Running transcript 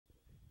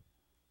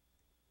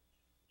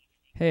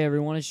Hey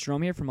everyone, it's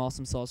Jerome here from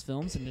Awesome Sauce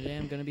Films, and today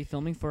I'm going to be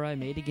filming for I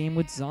Made a Game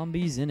with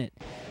Zombies in it.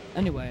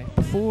 Anyway,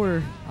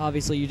 before,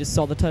 obviously you just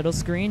saw the title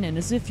screen, and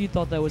as if you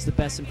thought that was the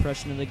best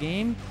impression of the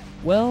game,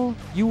 well,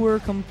 you were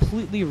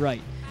completely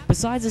right.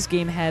 Besides this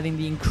game having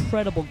the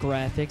incredible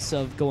graphics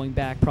of going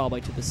back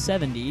probably to the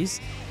 70s,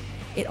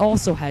 it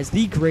also has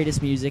the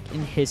greatest music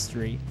in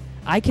history.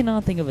 I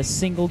cannot think of a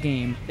single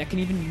game that can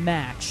even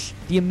match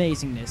the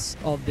amazingness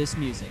of this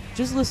music.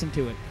 Just listen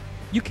to it.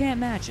 You can't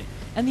match it.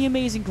 And the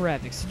amazing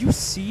graphics. Did you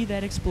see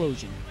that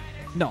explosion?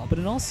 No, but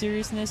in all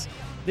seriousness,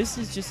 this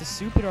is just a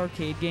stupid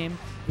arcade game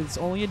that's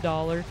only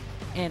 $1,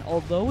 and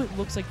although it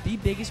looks like the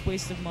biggest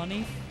waste of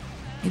money,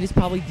 it is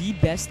probably the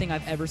best thing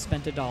I've ever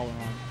spent $1 on.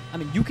 I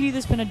mean, you can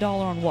either spend $1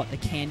 on what? A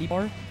candy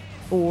bar?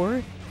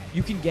 Or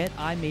you can get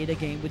I Made a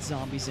Game with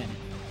Zombies in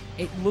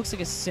it. It looks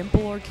like a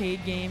simple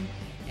arcade game,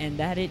 and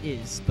that it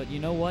is. But you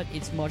know what?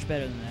 It's much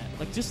better than that.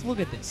 Like, just look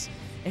at this.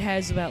 It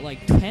has about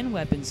like 10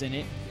 weapons in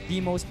it,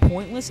 the most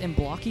pointless and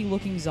blocky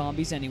looking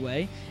zombies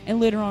anyway, and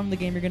later on in the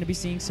game you're going to be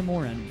seeing some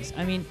more enemies.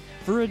 I mean,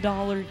 for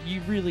 $1,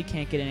 you really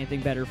can't get anything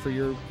better for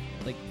your,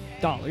 like,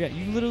 dollar. Yeah,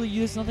 you literally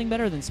use nothing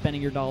better than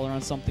spending your $1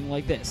 on something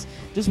like this.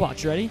 Just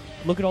watch, ready?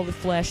 Look at all the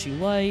flashy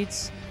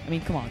lights. I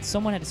mean, come on,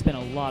 someone had to spend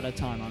a lot of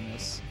time on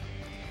this.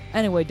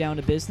 Anyway, down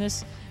to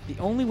business. The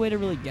only way to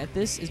really get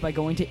this is by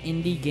going to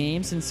indie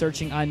games and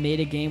searching I Made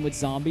a Game with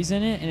Zombies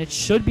in it, and it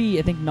should be,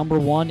 I think,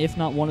 #1, if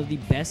not one of the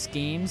best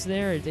games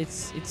there.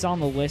 It's on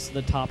the list of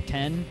the top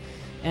 10.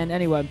 And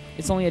anyway,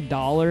 it's only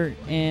 $1,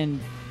 and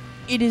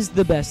it is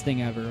the best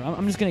thing ever.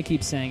 I'm just going to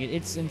keep saying it.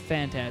 It's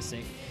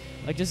fantastic.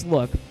 Like, just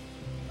look.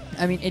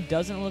 I mean, it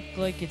doesn't look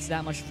like it's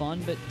that much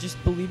fun, but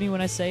just believe me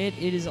when I say it,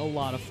 it is a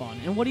lot of fun.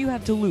 And what do you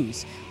have to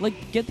lose?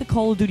 Like, get the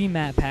Call of Duty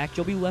map pack.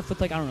 You'll be left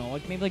with, like, I don't know,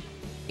 like maybe like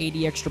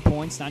 80 extra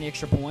points, 90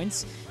 extra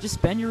points. Just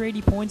spend your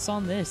 80 points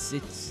on this.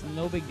 It's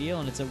no big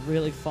deal, and it's a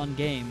really fun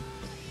game.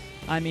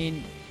 I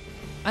mean,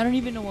 I don't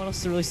even know what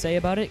else to really say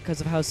about it because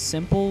of how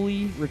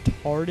simply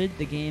retarded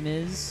the game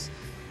is.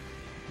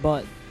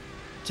 But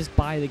just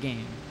buy the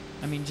game.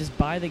 I mean, just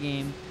buy the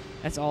game.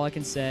 That's all I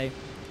can say.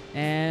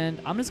 And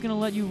I'm just going to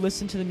let you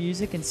listen to the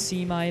music and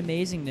see my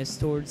amazingness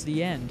towards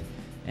the end.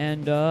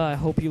 And I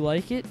hope you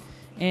like it.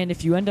 And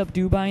if you end up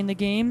buying the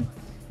game,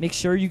 make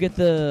sure you get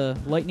the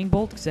lightning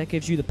bolt, because that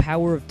gives you the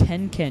power of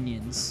 10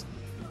 Kenyans.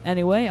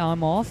 Anyway,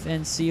 I'm off,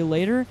 and see you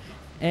later.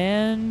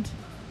 And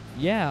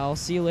yeah, I'll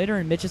see you later,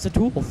 and Mitch is a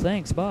tool.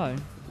 Thanks, bye.